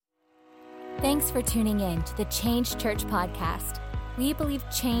Thanks for tuning in to the Change Church podcast. We believe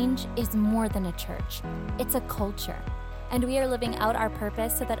change is more than a church. It's a culture. And we are living out our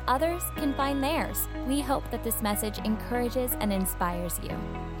purpose so that others can find theirs. We hope that this message encourages and inspires you.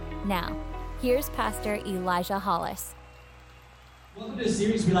 Now, here's Pastor Elijah Hollis. Welcome to a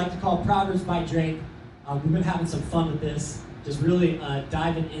series we like to call Proverbs by Drake. We've been having some fun with this, just really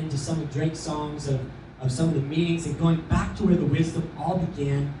diving into some of Drake's songs, of some of the meanings, and going back to where the wisdom all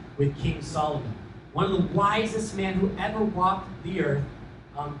began with King Solomon. One of the wisest men who ever walked the earth,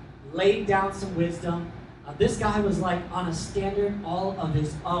 laid down some wisdom. This guy was like on a standard all of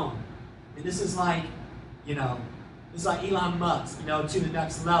his own. And this is like, this is like Elon Musk, to the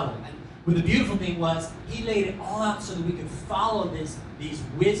next level. And but the beautiful thing was, he laid it all out so that we could follow these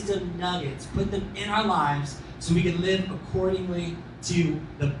wisdom nuggets, put them in our lives, so we could live accordingly to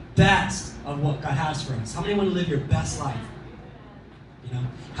the best of what God has for us. How many want to live your best life?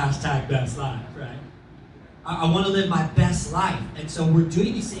 Hashtag best life, right? I want to live my best life. And so we're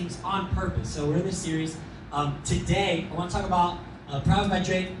doing these things on purpose. So we're in this series. Today, I want to talk about Proverbs by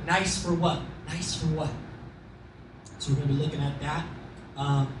Drake, nice for what? Nice for what? So we're going to be looking at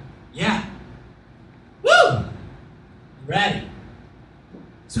that. Yeah. Woo! Ready.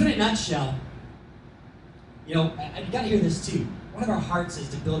 So in a nutshell, you got to hear this too. One of our hearts is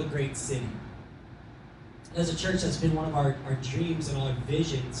to build a great city. As a church, that's been one of our dreams and our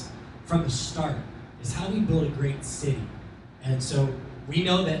visions from the start, is how do we build a great city? And so we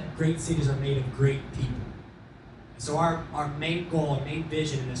know that great cities are made of great people. And so our main goal, our main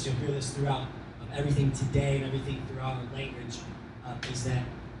vision in this, you'll hear this throughout everything today and everything throughout our language, is that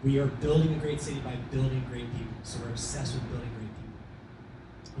we are building a great city by building great people. So we're obsessed with building great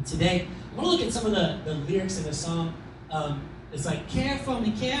people. And today, I want to look at some of the lyrics in the song. It's like, care for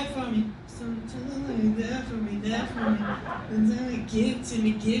me, there for me, there for me. And then give to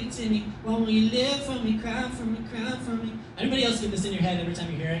me, won't you live for me, cry for me, cry for me. Anybody else get this in your head every time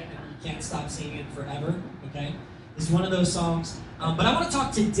you hear it and you can't stop singing it forever? Okay? This is one of those songs. But I want to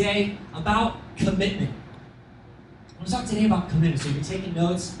talk today about commitment. I want to talk today about commitment. So if you're taking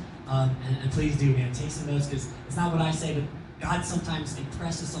notes, and please do, man, take some notes, because it's not what I say, but God sometimes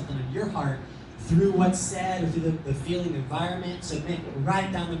impresses something on your heart through what's said or through the feeling environment. So write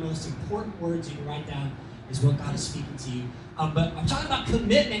it down. The most important words you can write down is what God is speaking to you. But I'm talking about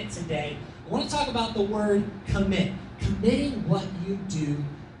commitment today. I want to talk about the word commit. Committing what you do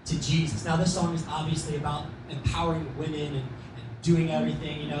to Jesus. Now this song is obviously about empowering women and doing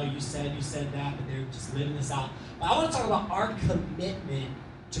everything. You said that, but they're just living this out. But I want to talk about our commitment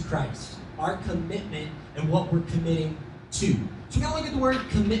to Christ. Our commitment and what we're committing to. So we're going to look at the word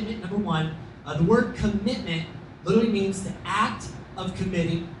commitment, number one. The word commitment literally means the act of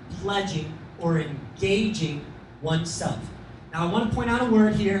committing, pledging, or engaging oneself. Now I want to point out a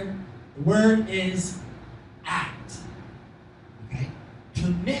word here. The word is act. Okay?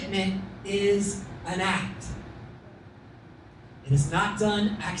 Commitment is an act. It is not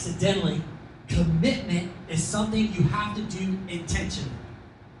done accidentally. Commitment is something you have to do intentionally.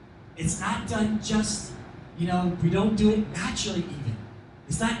 It's not done just, we don't do it naturally even.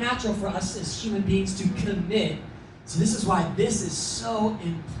 It's not natural for us as human beings to commit. So this is why this is so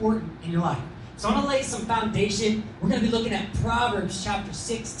important in your life. So I'm going to lay some foundation. We're going to be looking at Proverbs chapter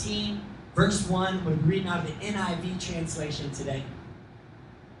 16, verse 1. We're reading out of the NIV translation today.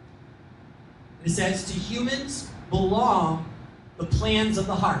 It says, to humans belong the plans of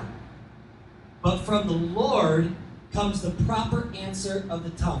the heart, but from the Lord comes the proper answer of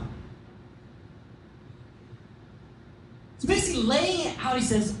the tongue. So basically laying it out, he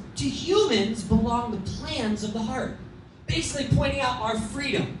says, to humans belong the plans of the heart. Basically pointing out our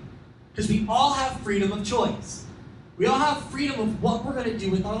freedom. Because we all have freedom of choice. We all have freedom of what we're going to do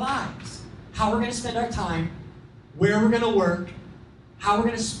with our lives. How we're going to spend our time. Where we're going to work. How we're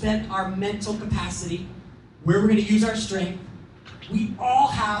going to spend our mental capacity. Where we're going to use our strength. We all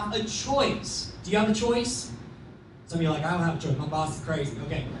have a choice. Do you have a choice? Some of you are like, I don't have a choice. My boss is crazy.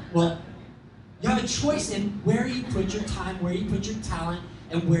 Okay, well, you have a choice in where you put your time, where you put your talent,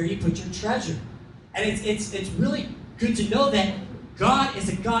 and where you put your treasure. And it's really good to know that God is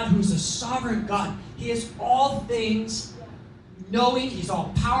a God who's a sovereign God. He is all things knowing. He's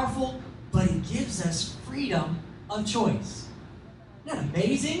all powerful, but he gives us freedom of choice. Isn't that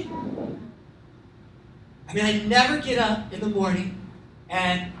amazing? I never get up in the morning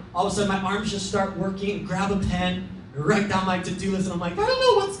and all of a sudden my arms just start working and grab a pen and write down my to-do list, and I'm like, I don't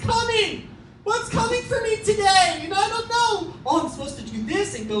know what's coming. What's coming for me today? I don't know. Oh, I'm supposed to do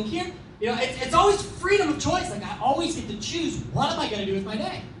this and go here. It's always freedom of choice. Like, I always get to choose, what am I going to do with my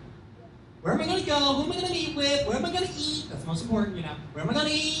day? Where am I going to go? Who am I going to meet with? Where am I going to eat? That's most important, Where am I going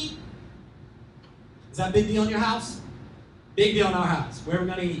to eat? Is that a big deal in your house? Big deal in our house. Where we're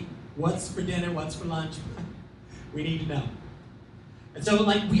going to eat. What's for dinner? What's for lunch? We need to know. And so,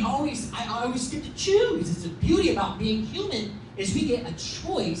 like, I always get to choose. It's the beauty about being human is we get a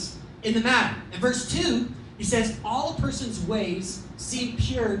choice in the matter. In verse 2, he says, all a person's ways seem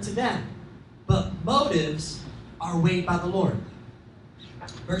pure to them, but motives are weighed by the Lord.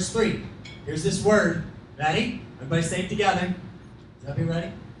 Verse 3, here's this word. Ready? Everybody say it together. Is everybody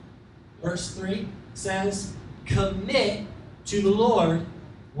ready? Verse 3 says, commit to the Lord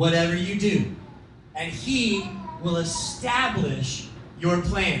whatever you do, and he will establish your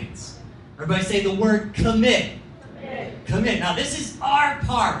plans. Everybody say the word commit. Commit. Now this is our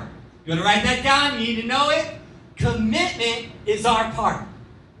part. You want to write that down? You need to know it. Commitment is our part.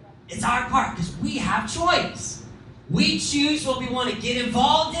 It's our part because we have choice. We choose what we want to get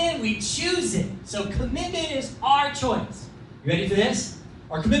involved in. We choose it. So commitment is our choice. You ready for this?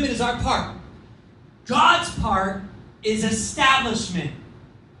 Our commitment is our part. God's part is establishment.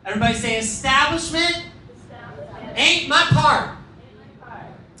 Everybody say establishment. Ain't my part.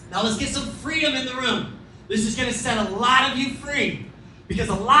 Now let's get some freedom in the room. This is going to set a lot of you free. Because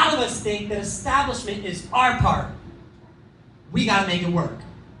a lot of us think that establishment is our part. We got to make it work.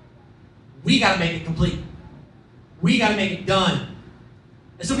 We got to make it complete. We got to make it done.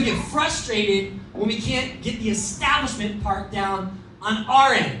 And so we get frustrated when we can't get the establishment part down on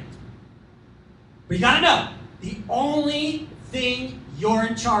our end. But you got to know, the only thing you're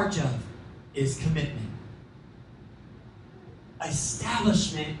in charge of is commitment.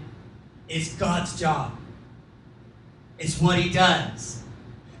 Establishment is God's job. It's what he does.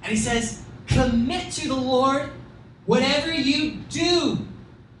 And he says, commit to the Lord whatever you do.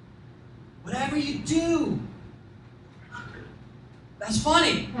 Whatever you do. That's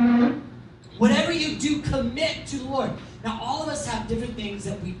funny. Whatever you do, commit to the Lord. Now, all of us have different things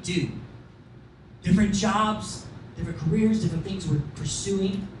that we do. Different jobs, different careers, different things we're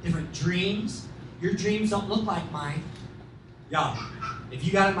pursuing, different dreams. Your dreams don't look like mine. Y'all, if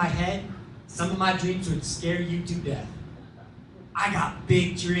you got in my head, some of my dreams would scare you to death. I got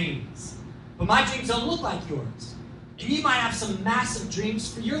big dreams. But my dreams don't look like yours. And you might have some massive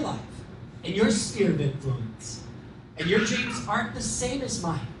dreams for your life and your sphere of influence. And your dreams aren't the same as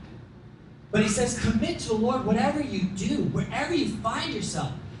mine. But he says, commit to the Lord whatever you do, wherever you find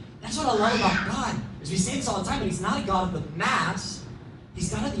yourself. That's what I love about God. As we say this all the time, but he's not a God of the mass.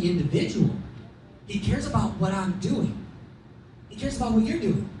 He's God of the individual. He cares about what I'm doing. He cares about what you're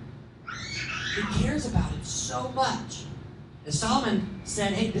doing. He cares about it so much. And Solomon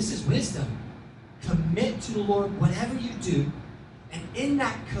said, hey, this is wisdom. Commit to the Lord whatever you do. And in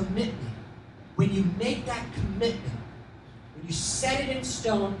that commitment, when you make that commitment, when you set it in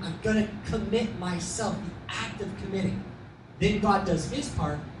stone, I'm going to commit myself, the act of committing. Then God does his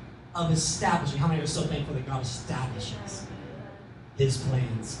part of establishing. How many are so thankful that God establishes his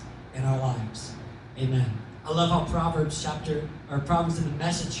plans in our lives? Amen. I love how Proverbs in the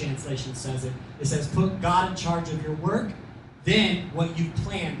Message translation says it. It says, put God in charge of your work, then what you've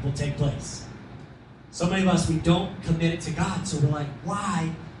planned will take place. So many of us, we don't commit it to God, so we're like,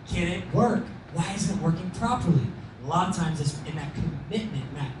 why can't it work? Why isn't it working properly? A lot of times it's in that commitment,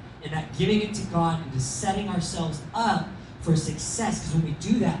 in that giving it to God and just setting ourselves up for success. Because when we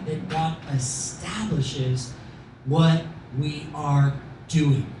do that, then God establishes what we are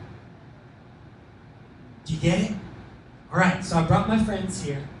doing. Do you get it? All right, so I brought my friends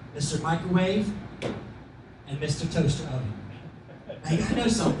here, Mr. Microwave and Mr. Toaster Oven. Now you gotta know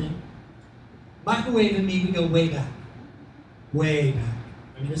something. Microwave and me, we go way back. Way back.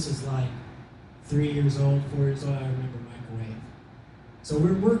 I mean, this is like 3 years old, 4 years old, I remember Microwave. So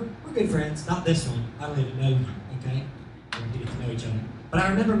we're good friends. Not this one. I don't even know you, okay? We get to know each other. But I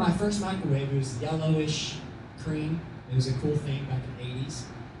remember my first microwave. It was yellowish cream. It was a cool thing back in the 80s.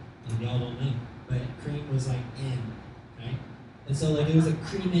 And y'all don't know. But cream was like in, okay? And so like it was a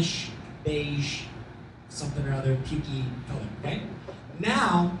creamish, beige, something or other, pukey color, okay?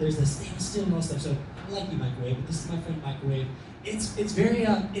 Now, there's the stainless steel and all stuff. So I like you, Microwave, but this is my friend Microwave. It's very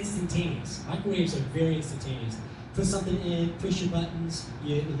instantaneous. Microwaves are very instantaneous. Put something in, push your buttons,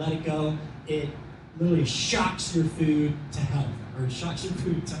 you let it go. It literally shocks your food to health, or shocks your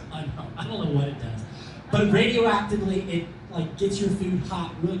food to unhealth. I don't know what it does. But radioactively, it like gets your food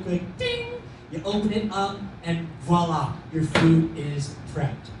hot really quick. Ding! You open it up, and voila, your food is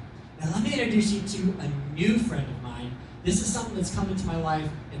prepped. Now let me introduce you to a new friend of mine. This is something that's come into my life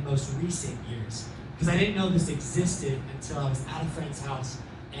in most recent years. Because I didn't know this existed until I was at a friend's house,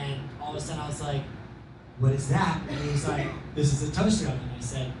 and all of a sudden I was like, what is that? And he was like, this is a toaster oven. And I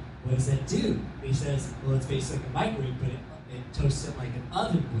said, what does that do? And he says, well, it's basically like a microwave, but it toasts it like an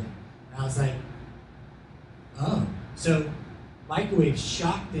oven would. And I was like, Oh, so microwaves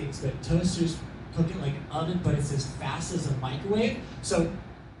shock things, but toasters cook it like an oven, but it's as fast as a microwave. So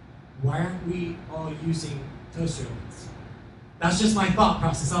why aren't we all using toaster ovens? That's just my thought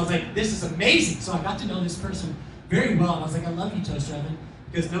process. I was like, this is amazing. So I got to know this person very well, and I was like, I love you, toaster oven,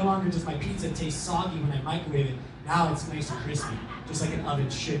 because no longer does my pizza taste soggy when I microwave it. Now it's nice and crispy, just like an oven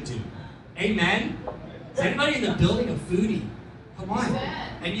should do. Amen? Is anybody in the building a foodie? Come on.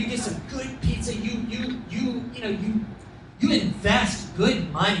 And you get some good pizza. You invest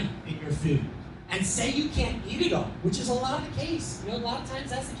good money in your food. And say you can't eat it all, which is a lot of the case. A lot of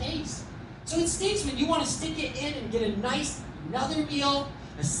times that's the case. So it stinks when you want to stick it in and get a nice another meal,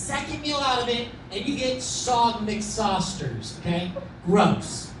 a second meal out of it, and you get sog McSausters, okay?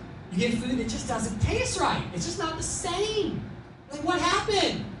 Gross. You get food that just doesn't taste right. It's just not the same. Like, what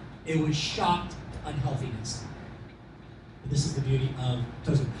happened? It was shocked unhealthiness. But this is the beauty of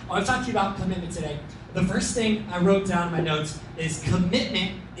toasting. I want to talk to you about commitment today. The first thing I wrote down in my notes is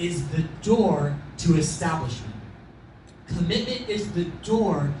commitment is the door to establishment. Commitment is the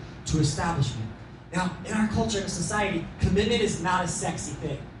door to establishment. Now, in our culture and society, commitment is not a sexy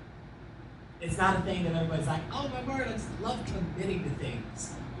thing. It's not a thing that everybody's like, oh my word, I just love committing to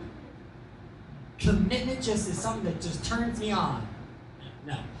things. Commitment just is something that just turns me on.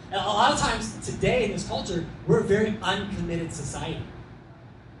 No. And a lot of times today in this culture, we're a very uncommitted society.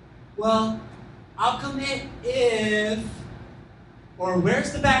 Well, I'll commit if, or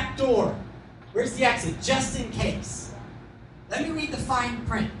where's the back door? Where's the exit? Just in case. Let me read the fine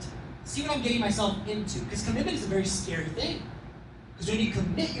print. See what I'm getting myself into. Because commitment is a very scary thing. Because when you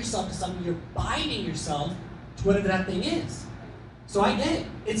commit yourself to something, you're binding yourself to whatever that thing is. So I get it.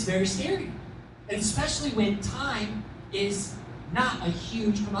 It's very scary. And especially when time is not a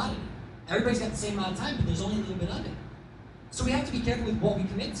huge commodity. Everybody's got the same amount of time, but there's only a little bit of it. So we have to be careful with what we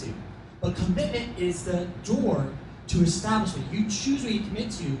commit to. But commitment is the door to establishment. You choose what you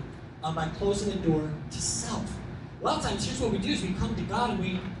commit to by closing the door to self. A lot of times, here's what we do is we come to God and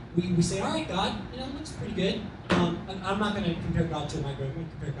we say, all right, God, it looks pretty good. I'm not going to compare God to a microwave. I'm going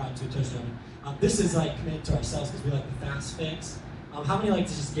to compare God to a toaster oven. This is like committed to ourselves because we like the fast fix. How many like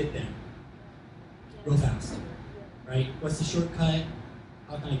to just get there real fast? Right? What's the shortcut?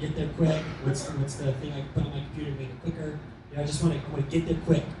 How can I get there quick? What's the thing I can put on my computer to make it quicker? I just want to get there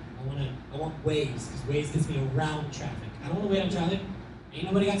quick. I want Waze, because Waze gets me around traffic. I don't want to wait on traffic. Ain't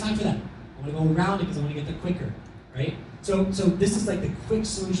nobody got time for that. I want to go around it because I want to get there quicker, right? So this is like the quick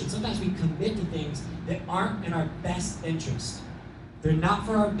solution. Sometimes we commit to things that aren't in our best interest. They're not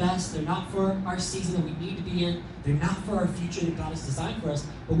for our best. They're not for our season that we need to be in. They're not for our future that God has designed for us.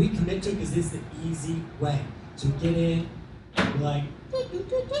 But we commit to it because it's the easy way. So we get in, and we're like, doo, doo,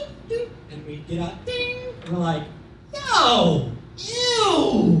 doo, doo, doo, and we get out, ding, and we're like, yo,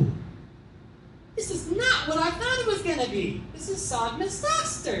 ew. This is not what I thought it was going to be. This is sog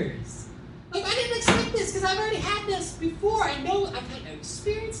McSausters. Like, I didn't expect this because I've already had this before. I know I've kind of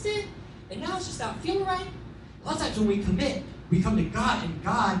experienced it, and now it's just not feeling right. A lot of times when we commit, we come to God, and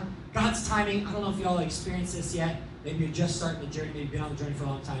God's timing, I don't know if y'all experienced this yet. Maybe you're just starting the journey. Maybe you've been on the journey for a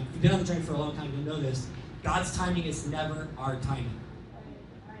long time. If you've been on the journey for a long time, you'll know this. God's timing is never our timing.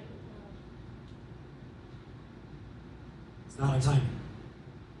 It's not our timing.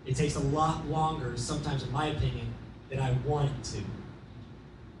 It takes a lot longer, sometimes in my opinion, than I want it to.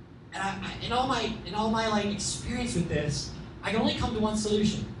 And in all my like experience with this, I can only come to one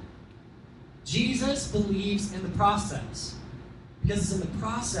solution. Jesus believes in the process. Because it's in the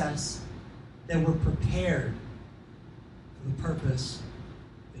process that we're prepared for the purpose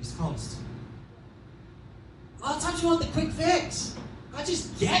that He's called us to. A lot of times you want the quick fix. God,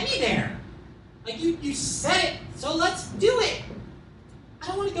 just get me there. Like you said it, so let's do it. I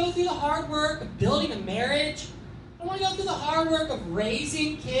don't want to go through the hard work of building a marriage. I don't want to go through the hard work of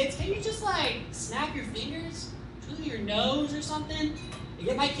raising kids. Can you just like snap your fingers, twiddle your nose or something, and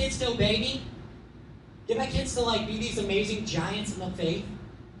get my kids to obey me? Get my kids to like be these amazing giants in the faith?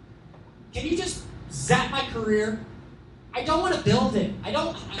 Can you just zap my career? I don't want to build it. I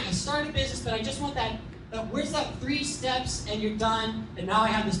started a business, but I just want that where's that 3 steps and you're done, and now I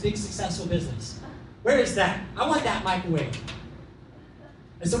have this big successful business? Where is that? I want that microwave.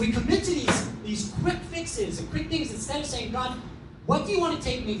 And so we commit to these quick fixes and quick things instead of saying, God, what do you want to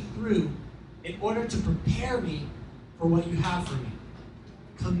take me through in order to prepare me for what you have for me?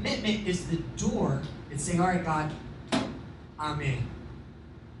 Commitment is the door. It's saying, all right, God, I'm in.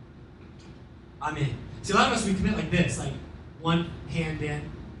 I'm in. See, a lot of us, we commit like this, like one hand in.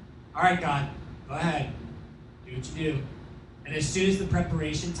 All right, God, go ahead. Do what you do. And as soon as the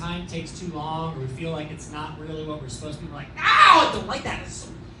preparation time takes too long, or we feel like it's not really what we're supposed to be, we're like, no, I don't like that. It's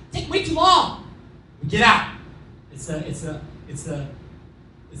taking way too long. We get out.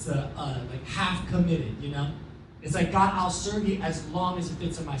 like half committed, you know? It's like, God, I'll serve you as long as it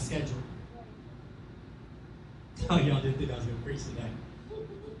fits in my schedule. Oh, y'all didn't think I was going to preach today.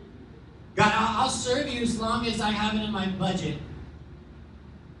 God, I'll serve you as long as I have it in my budget.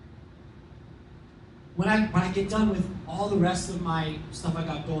 When I get done with all the rest of my stuff I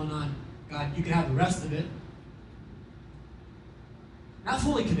got going on, God, you can have the rest of it. Not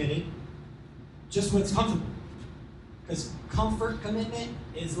fully committed, just what's comfortable. Because comfort commitment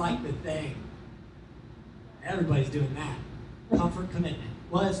is like the thing. Everybody's doing that. Comfort commitment.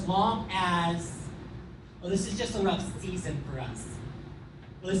 Well, as long as, well, this is just a rough season for us.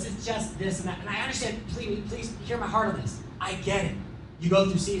 Well, this is just this and that. And I understand, please hear my heart on this. I get it. You go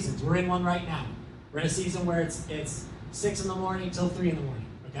through seasons. We're in one right now. We're in a season where it's 6 in the morning till 3 in the morning,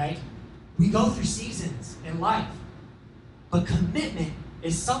 okay? We go through seasons in life. But commitment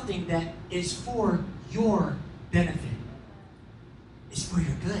is something that is for your benefit. It's for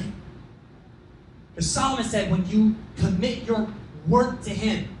your good. Because Solomon said, when you commit your work to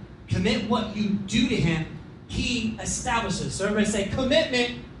him, commit what you do to him, he establishes. So everybody say,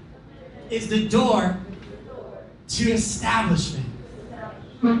 commitment is the door to establishment.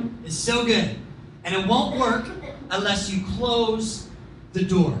 It's so good. And it won't work unless you close the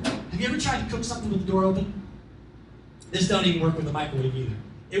door. Have you ever tried to cook something with the door open? This don't even work with the microwave either.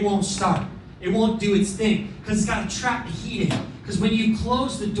 It won't start. It won't do its thing because it's got to trap the heat in. Because when you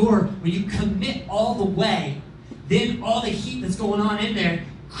close the door, when you commit all the way, then all the heat that's going on in there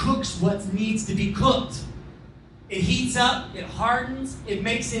cooks what needs to be cooked. It heats up, it hardens, it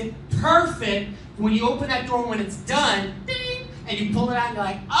makes it perfect. When you open that door when it's done, ding, and you pull it out and you're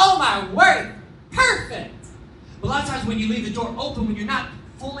like, oh my word, perfect. But a lot of times when you leave the door open, when you're not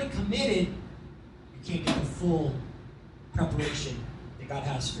fully committed, you can't get the full preparation that God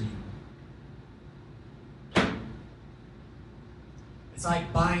has for you. It's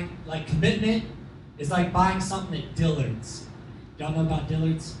like buying, like commitment is like buying something at Dillard's. Y'all know about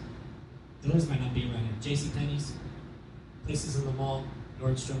Dillard's? Dillard's might not be around here. JCPenney's, places in the mall,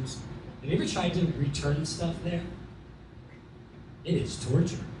 Nordstrom's. Have you ever tried to return stuff there? It is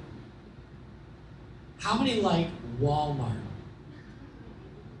torture. How many like Walmart?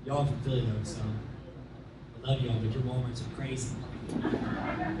 Y'all from Philly though, so I love y'all, but your Walmarts are crazy.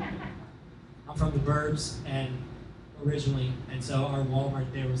 I'm from the burbs and originally, and so our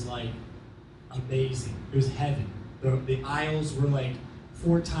Walmart there was like amazing. It was heaven. The aisles were like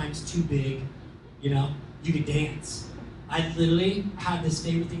 4 times too big, you know? You could dance. I literally had this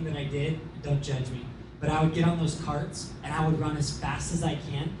favorite thing that I did, don't judge me, but I would get on those carts and I would run as fast as I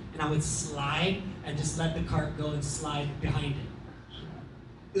can and I would slide and just let the cart go and slide behind it.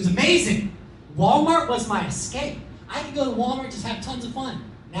 It was amazing. Walmart was my escape. I could go to Walmart and just have tons of fun.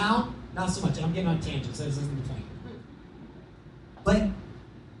 Now, not so much. And I'm getting on tangents, so this isn't the point. But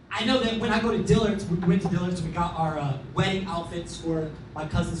I know that when I go to Dillard's, we went to Dillard's and we got our wedding outfits for my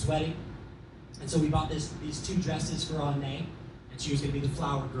cousin's wedding. And so we bought these 2 dresses for Anne, and she was going to be the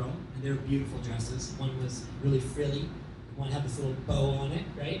flower girl. And they were beautiful dresses. One was really frilly. One had this little bow on it,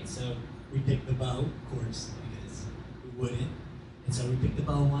 right? So we picked the bow, of course, because we wouldn't. And so we picked the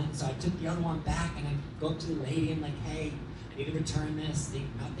bow one. So I took the other one back and I go up to the lady and I'm like, hey, I need to return this.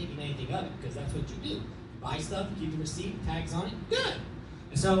 Not thinking anything of it, because that's what you do. You buy stuff, you keep the receipt, tags on it, good.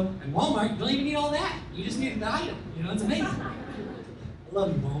 And so at Walmart, you don't even need all that. You just need the item. You know, it's amazing. I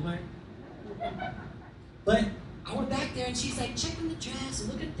love you, Walmart. But I went back there and she's like checking the dress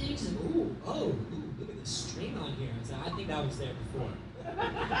and looking at things and ooh, look at the string on here. I said, I think that was there before.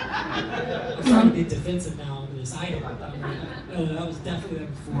 I'm starting to get defensive now over this item. No, that was definitely there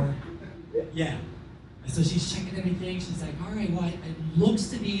before. Yeah. And so she's checking everything. She's like, all right, well, it looks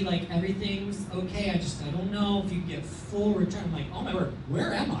to be like everything's okay. I don't know if you can get full return. I'm like, oh my word,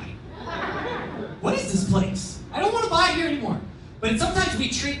 where am I? What is this place? I don't want to buy here anymore. But sometimes we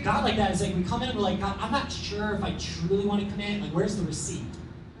treat God like that. It's like we come in and we're like, God, I'm not sure if I truly want to commit. Like, where's the receipt?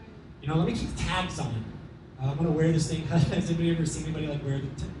 You know, let me keep tags on it. I'm going to wear this thing. Has anybody ever seen anybody like wear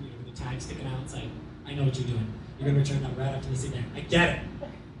the tag sticking out? It's like, I know what you're doing. You're going to return that right after this event. I get it.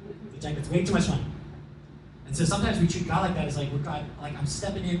 It's like, it's way too much money. And so sometimes we treat God like that. It's like, I'm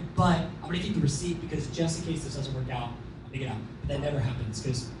stepping in, but I'm going to keep the receipt because just in case this doesn't work out, I'll make it out. But that never happens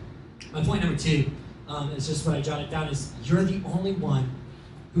because my point number 2 is just what I jotted down is you're the only one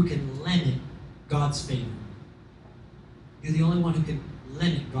who can limit God's favor. You're the only one who can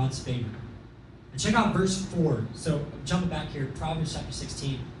limit God's favor. And check out verse 4. So I'm jumping back here, Proverbs chapter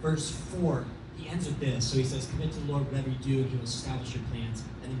 16, verse 4. He ends with this. So he says, commit to the Lord whatever you do, and he will establish your plans.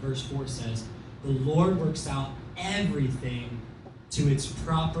 And then verse 4 says, the Lord works out everything to its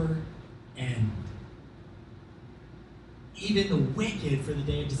proper end. even the wicked for the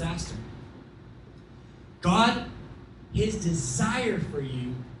day of disaster. God, his desire for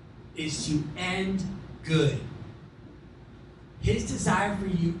you is to end good. His desire for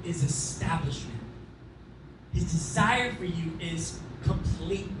you is establishment. His desire for you is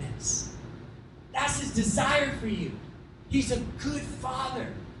completeness. That's his desire for you. He's a good father.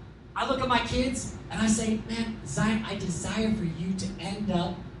 I look at my kids and I say, man, Zion, I desire for you to end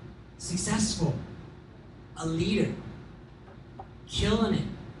up successful, a leader, killing it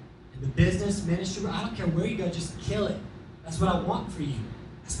in the business, ministry. I don't care where you go, just kill it. That's what I want for you.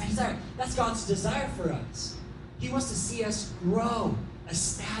 That's my desire. That's God's desire for us. He wants to see us grow,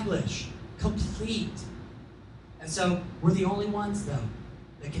 establish, complete. And so we're the only ones, though,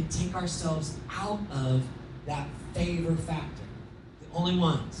 that can take ourselves out of that favor factor. The only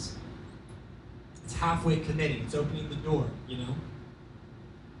ones. It's halfway committing. It's opening the door, you know?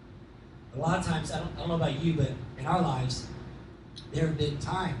 A lot of times, I don't know about you, but in our lives, there have been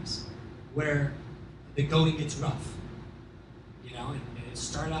times where the going gets rough. You know, and it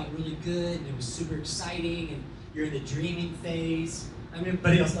started out really good, and it was super exciting, and you're in the dreaming phase. I mean,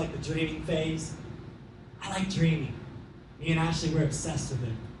 everybody else like the dreaming phase. I like dreaming. Me and Ashley, we're obsessed with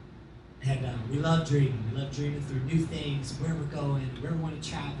it. And we love dreaming. We love dreaming through new things, where we're going, where we want to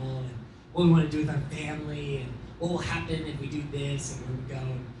travel, and what we want to do with our family, and what will happen if we do this, and where we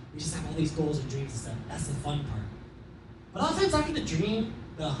go. And we just have all these goals and dreams and stuff. That's the fun part. But a lot of times after the dream,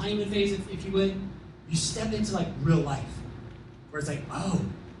 the honeymoon phase, if you would, you step into like real life. Where it's like, oh,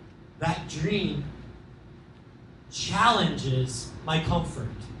 that dream challenges my comfort.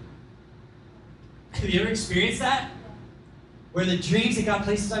 Have you ever experienced that? Where the dreams that God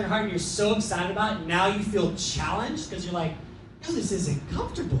places on your heart and you're so excited about it, now you feel challenged because you're like, no, this isn't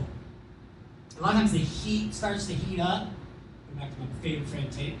comfortable. A lot of times the heat starts to heat up. Go back to my favorite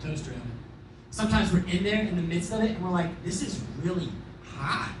friend, toaster oven. Sometimes we're in there in the midst of it and we're like, this is really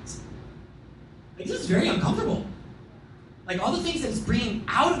hot. Like, this is very uncomfortable. Like, all the things that it's bringing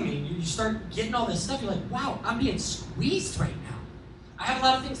out of me, you start getting all this stuff, you're like, wow, I'm being squeezed right now. I have a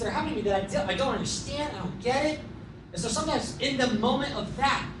lot of things that are happening to me that I don't understand, I don't get it. And so sometimes in the moment of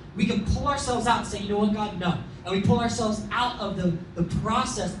that, we can pull ourselves out and say, you know what, God, no. And we pull ourselves out of the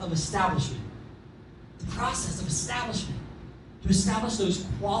process of establishment. The process of establishment. To establish those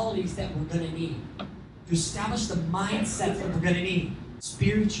qualities that we're going to need. To establish the mindset that we're going to need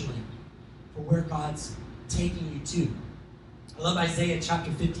spiritually for where God's taking you to. I love Isaiah chapter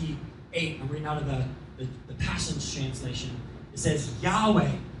 58. I'm reading out of the Passions translation. It says,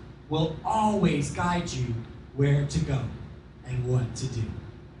 Yahweh will always guide you where to go and what to do.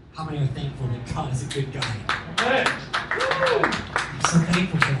 How many are thankful that God is a good guide? I'm so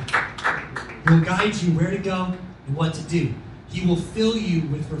thankful for that. He will guide you where to go and what to do. He will fill you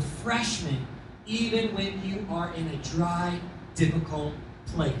with refreshment even when you are in a dry, difficult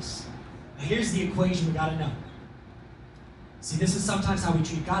place. Now here's the equation we got to know. See, this is sometimes how we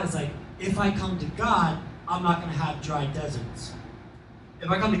treat God. It's like, if I come to God, I'm not going to have dry deserts. If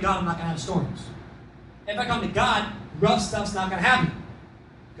I come to God, I'm not going to have storms. If I come to God, rough stuff's not going to happen.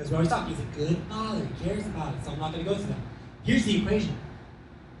 Because we always talk, he's a good father, he cares about it, so I'm not going to go through that. Here's the equation.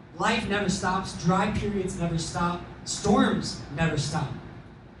 Life never stops, dry periods never stop, storms never stop.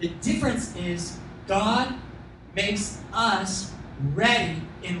 The difference is God makes us ready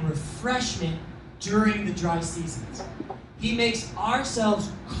in refreshment during the dry seasons. He makes ourselves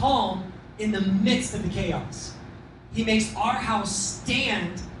calm in the midst of the chaos. He makes our house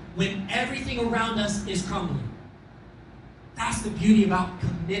stand when everything around us is crumbling. That's the beauty about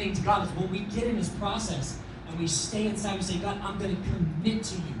committing to God, is when we get in this process and we stay inside and say, God, I'm going to commit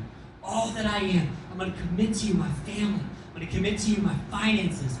to you all that I am. I'm going to commit to you my family. I'm going to commit to you my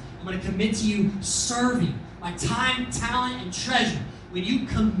finances. I'm going to commit to you serving, my time, talent, and treasure. When you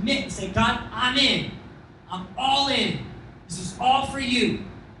commit and say, God, I'm in. I'm all in. This is all for you.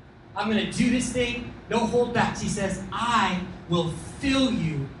 I'm going to do this thing, no holdbacks. He says, I will fill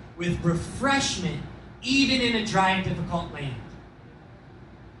you with refreshment even in a dry and difficult land.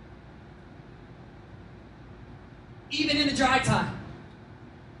 Even in the dry time.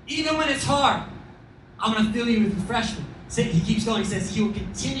 Even when it's hard, I'm going to fill you with refreshment. He keeps going. He says, he will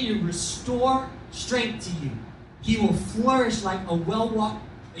continue to restore strength to you. He will flourish like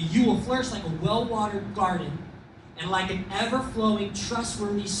you will flourish like a well-watered garden and like an ever-flowing,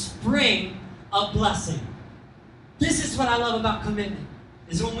 trustworthy spring of blessing. This is what I love about commitment,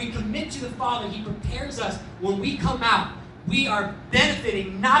 is when we commit to the Father, he prepares us. When we come out, we are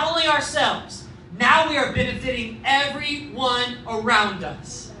benefiting not only ourselves, now we are benefiting everyone around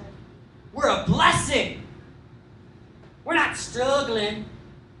us. We're a blessing. We're not struggling.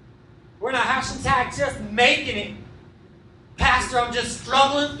 We're not # just making it. Pastor, I'm just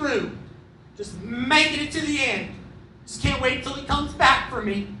struggling through. Just making it to the end. Just can't wait till he comes back for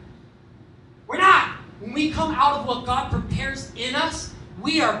me. We're not. When we come out of what God prepares in us,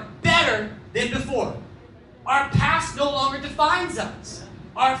 we are better than before. Our past no longer defines us.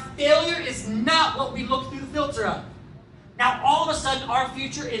 Our failure is not what we look through the filter of. Now, all of a sudden, our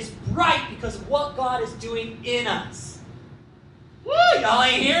future is bright because of what God is doing in us. Woo, y'all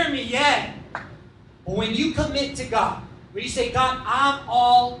ain't hearing me yet. But when you commit to God, when you say, God, I'm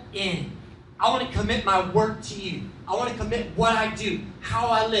all in. I want to commit my work to you. I want to commit what I do, how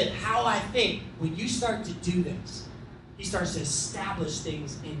I live, how I think. When you start to do this, He starts to establish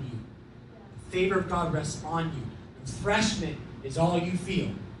things in you. The favor of God rests on you. Refreshment is all you feel.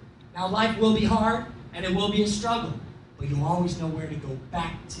 Now, life will be hard, and it will be a struggle, but you'll always know where to go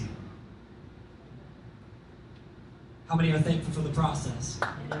back to. How many are thankful for the process?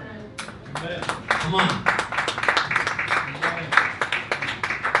 Amen. Come on.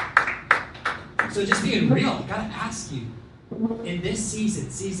 So just being real, I gotta ask you, in this season,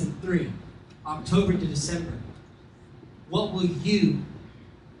 season 3, October to December, what will you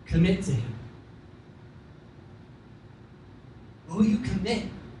commit to Him? What will you commit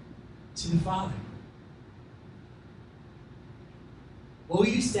to the Father? What will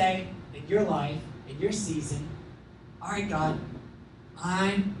you say in your life, in your season, all right, God,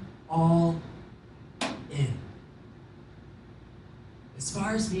 I'm all in. As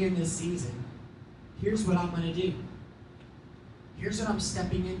far as me in this season, here's what I'm going to do. Here's what I'm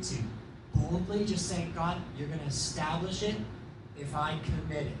stepping into. Boldly just saying, God, you're going to establish it if I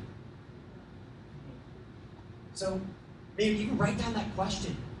commit it. So maybe you can write down that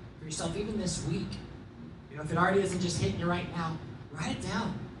question for yourself even this week. You know, if it already isn't just hitting you right now, write it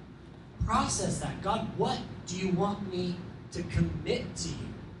down. Process that. God, what do you want me to commit to you?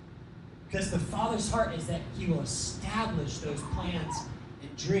 Because the Father's heart is that He will establish those plans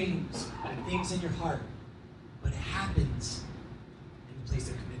and dreams and things in your heart. But it happens in the place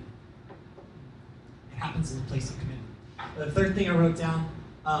of commitment. It happens in the place of commitment. The third thing I wrote down,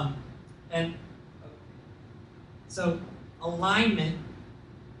 so alignment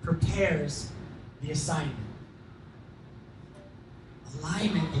prepares the assignment.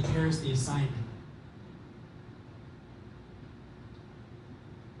 Alignment prepares the assignment.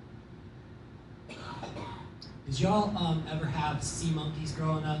 Did y'all ever have sea monkeys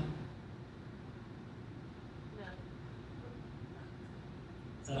growing up? No.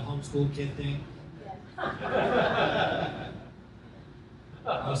 Is that a homeschool kid thing? Yes.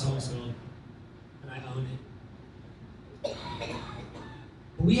 I was homeschooled, and I own it.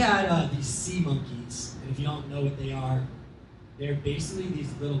 But we had these sea monkeys, and if you don't know what they are, they're basically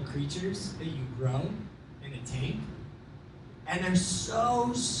these little creatures that you grow in a tank, and they're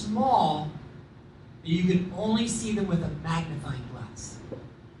so small that you can only see them with a magnifying glass.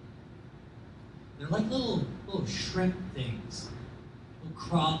 They're like little shrimp things, little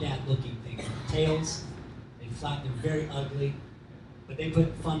crawdad-looking things with tails. They flap. They're very ugly, but they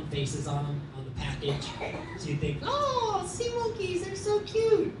put fun faces on them on the package, so you think, oh, sea monkeys, they're so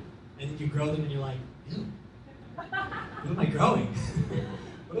cute. And then you grow them, and you're like, ew. What am I growing?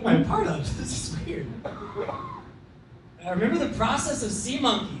 What am I a part of? This is weird. And I remember the process of sea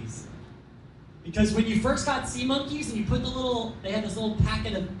monkeys. Because when you first got sea monkeys and you put they had this little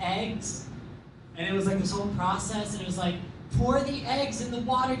packet of eggs, and it was like this whole process, and it was like, pour the eggs in the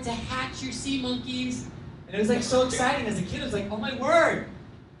water to hatch your sea monkeys. And it was like so exciting as a kid. I was like, oh my word,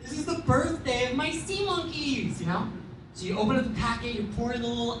 this is the birthday of my sea monkeys, you know? So you open up the packet, you're pouring the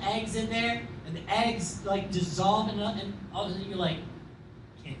little eggs in there, and the eggs like dissolve, and all of a sudden you're like,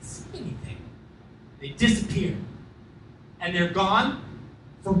 can't see anything. They disappear. And they're gone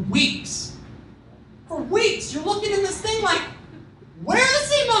for weeks. For weeks, you're looking in this thing like, where are the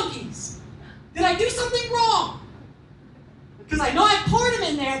sea monkeys? Did I do something wrong? Because I know I poured them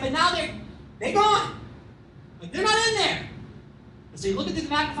in there, but now they're gone. Like, they're not in there. And so you look through the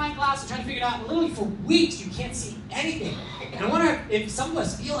magnifying glass and try to figure it out, and literally for weeks you can't see anything. And I wonder if some of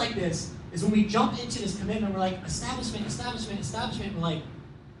us feel like this, is when we jump into this commitment, we're like, establishment, we're like,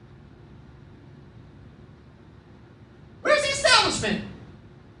 where's the establishment?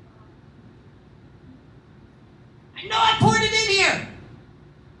 I know I poured it in here.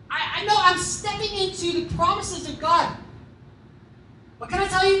 I know I'm stepping into the promises of God. But can I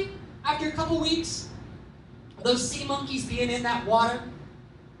tell you, after a couple weeks of those sea monkeys being in that water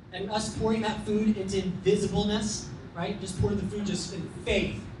and us pouring that food into invisibleness, right? Just pouring the food just in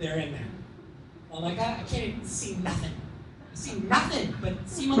faith, they're in there. I'm like, I can't even see nothing. I see nothing. But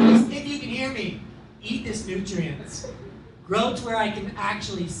sea monkeys, if you can hear me, eat this nutrients. Grow to where I can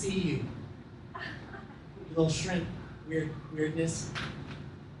actually see you. You little shrimp weirdness.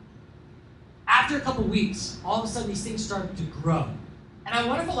 After a couple weeks, all of a sudden these things started to grow. And I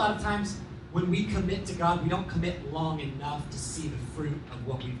wonder if a lot of times when we commit to God, we don't commit long enough to see the fruit of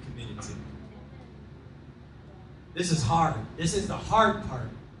what we've committed to. This is hard. This is the hard part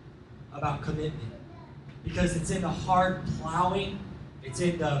about commitment. Because it's in the hard plowing, it's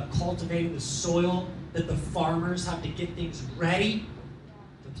in the cultivating the soil that the farmers have to get things ready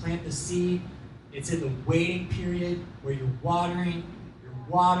to plant the seed. It's in the waiting period where you're watering,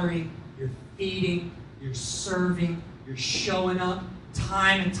 you're feeding, you're serving, you're showing up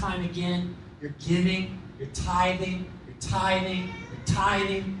time and time again. You're giving, you're tithing, you're tithing, you're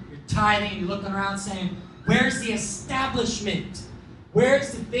tithing, you're tithing. You're looking around saying, where's the establishment?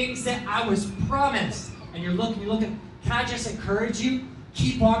 Where's the things that I was promised? And you're looking. Can I just encourage you?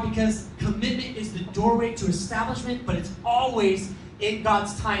 Keep on, because commitment is the doorway to establishment, but it's always in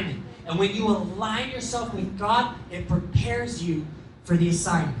God's timing. And when you align yourself with God, it prepares you for the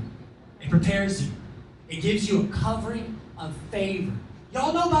assignment. It prepares you. It gives you a covering of favor.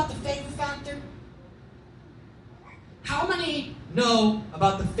 Y'all know about the favor factor? How many know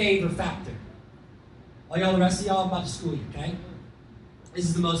about the favor factor? All y'all, the rest of y'all, I'm about to school you, okay? This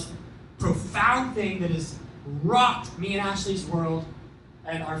is the most profound thing that has rocked me and Ashley's world,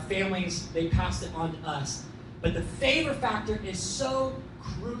 and our families, they passed it on to us. But the favor factor is so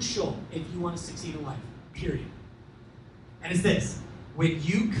crucial if you want to succeed in life, period. And it's this: when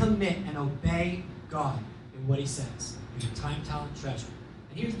you commit and obey God in what He says, with your time, talent, treasure.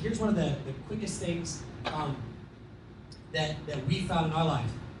 And here's one of the quickest things that we found in our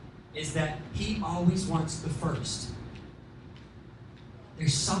life, is that He always wants the first.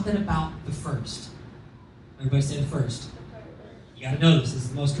 There's something about the first. Everybody say the first. You got to know this. This is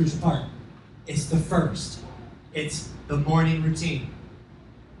the most crucial part. It's the first. It's the morning routine.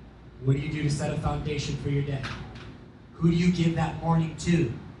 What do you do to set a foundation for your day? Who do you give that morning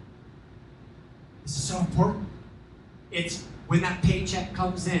to? This is so important. It's when that paycheck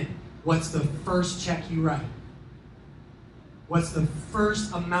comes in, what's the first check you write? What's the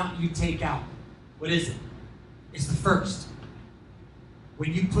first amount you take out? What is it? It's the first.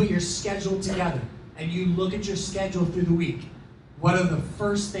 When you put your schedule together and you look at your schedule through the week, what are the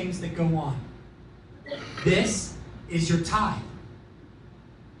first things that go on? This is your tithe.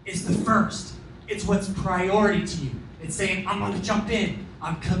 It's the first. It's what's priority to you. It's saying, I'm going to jump in.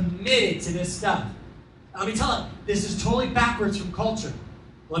 I'm committed to this stuff. Let me tell you, this is totally backwards from culture.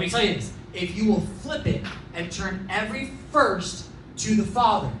 Let me tell you this. If you will flip it and turn every first to the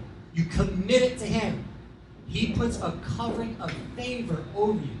Father, you commit it to Him, He puts a covering of favor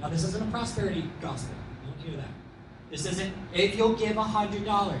over you. Now, this isn't a prosperity gospel. Don't hear that. This isn't, if you'll give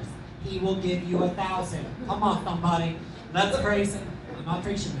 $100, He will give you 1,000. Come on, somebody. Let's praise Him. I'm not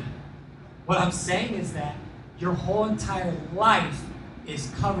preaching that. What I'm saying is that your whole entire life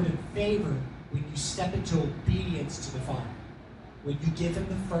is covered in favor when you step into obedience to the Father. When you give Him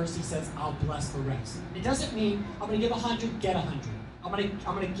the first, He says, I'll bless the rest. It doesn't mean I'm going to give 100, get 100. I'm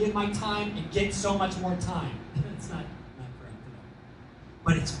going to give my time and get so much more time. That's not correct at all.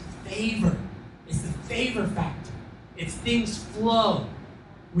 But it's favor. It's the favor factor. It's things flow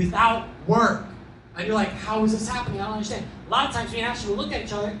without work. And you're like, how is this happening? I don't understand. A lot of times me and Ashley will look at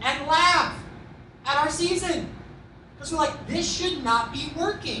each other and laugh at our season. Because we're like, this should not be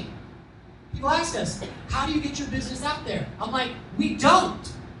working. People ask us, how do you get your business out there? I'm like, we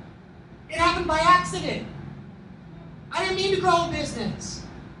don't. It happened by accident. I didn't mean to grow a business.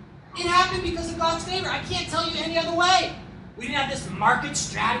 It happened because of God's favor. I can't tell you any other way. We didn't have this market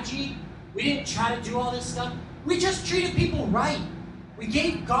strategy. We didn't try to do all this stuff. We just treated people right. We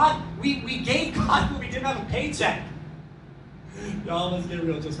gave God, we gave God when we didn't have a paycheck. Y'all, let's get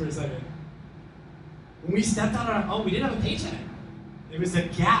real just for a second. When we stepped out on our own, we didn't have a paycheck. It was a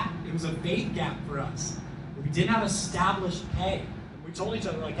gap. It was a faith gap for us. We didn't have established pay. We told each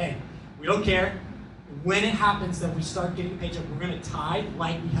other, like, hey, we don't care. When it happens that we start getting a paycheck, we're going to tithe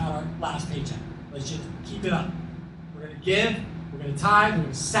like we had our last paycheck. Let's just keep it up. We're going to give. We're going to tithe. We're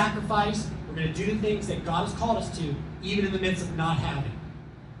going to sacrifice. We're going to do the things that God has called us to, even in the midst of not having.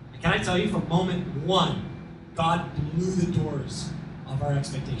 And can I tell you, from moment one, God blew the doors of our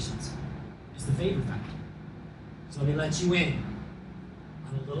expectations. It's the favor factor. So let me let you in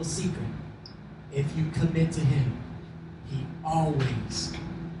on a little secret. If you commit to Him, He always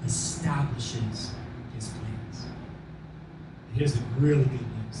establishes His plans. And here's the really good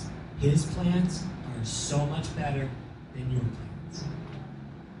news. His plans are so much better than your plans.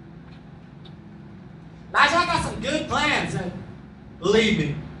 Elijah, I got some good plans. And believe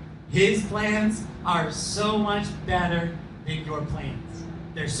me, His plans are so much better than your plans.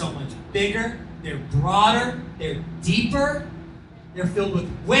 They're so much bigger. they're broader, they're deeper, they're filled with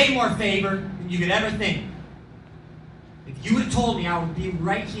way more favor than you could ever think. If you would have told me I would be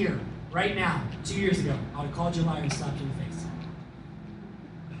right here, right now, 2 years ago, I would have called you a liar and slapped you in the face.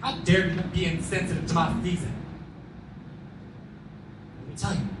 How dare you be insensitive to my season? Let me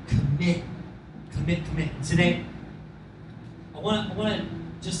tell you, commit. And today, I want to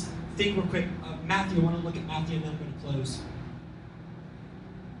just think real quick. Matthew, I want to look at Matthew and then I'm going to close.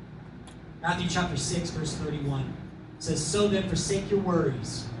 Matthew chapter 6, verse 31. It says, so then forsake your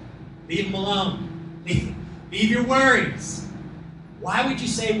worries. Leave them alone. Leave your worries. Why would you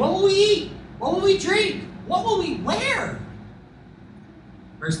say, what will we eat? What will we drink? What will we wear?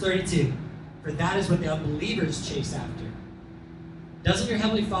 Verse 32. For that is what the unbelievers chase after. Doesn't your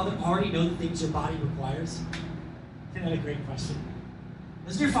Heavenly Father already know the things your body requires? Isn't that a great question?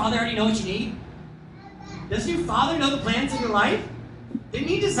 Doesn't your Father already know what you need? Doesn't your Father know the plans of your life? Didn't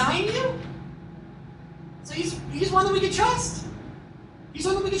He design you? So He's one that we can trust. He's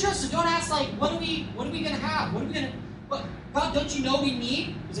one that we can trust. So don't ask what are we going to have? But God, don't you know we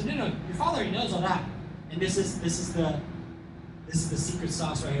need? He said, no, your Father already knows all that. And this is the secret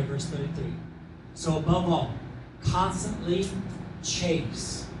sauce right here, verse 33. So above all, constantly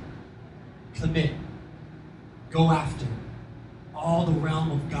chase, commit, go after all the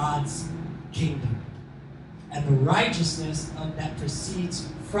realm of God's kingdom and the righteousness that proceeds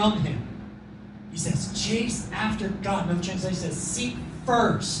from Him. He says, chase after God. Another translation says, seek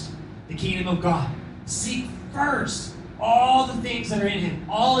first the kingdom of God. Seek first all the things that are in Him,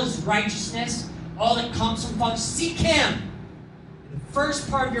 all His righteousness, all that comes from Father. Seek Him. In the first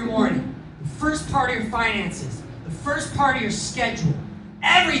part of your morning, the first part of your finances, the first part of your schedule,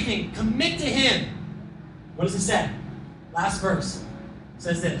 everything, commit to Him. What does it say? Last verse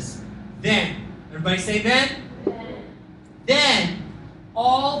says this. Then, everybody say then? Then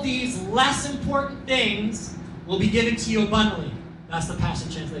all these less important things will be given to you abundantly. That's the Passion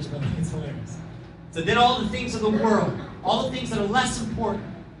Translation, but it's hilarious. So then all the things of the world, all the things that are less important,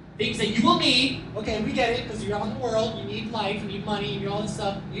 things that you will need, okay, we get it, because you're out in the world, you need life, you need money, you need all this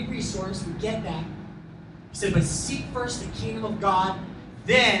stuff, you need resource, we get that. He said, but seek first the kingdom of God,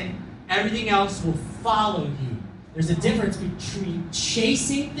 then everything else will follow you. There's a difference between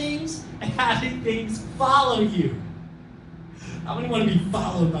chasing things and having things follow you. How many want to be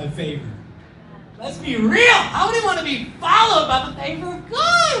followed by favor? Let's be real. How many want to be followed by the favor of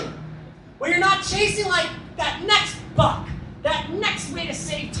God? Where you're not chasing like that next buck, that next way to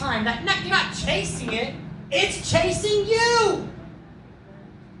save time, you're not chasing it. It's chasing you.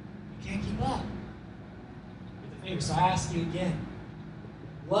 You can't keep up with the favor. So I ask you again,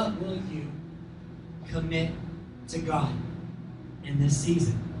 what will you commit to God in this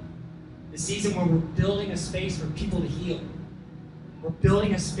season? The season where we're building a space for people to heal. We're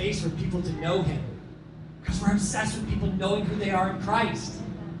building a space for people to know Him. Because we're obsessed with people knowing who they are in Christ.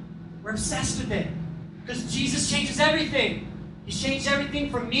 We're obsessed with it. Because Jesus changes everything. He's changed everything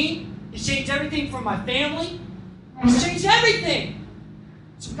for me. He's changed everything for my family. He's changed everything.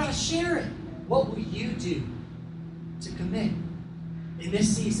 So we've got to share it. What will you do to commit in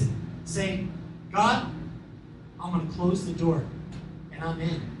this season? Say, God, I'm going to close the door and I'm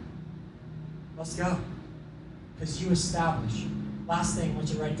in. Let's go. Because you establish. Last thing I want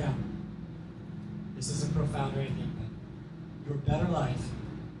you to write down. This isn't profound or anything, but your better life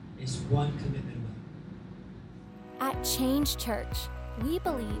is one commitment away. At Change Church, we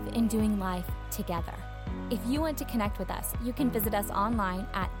believe in doing life together. If you want to connect with us, you can visit us online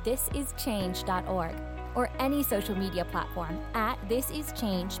at thisischange.org or any social media platform at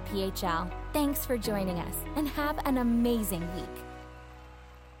thisischangephl. Thanks for joining us and have an amazing week.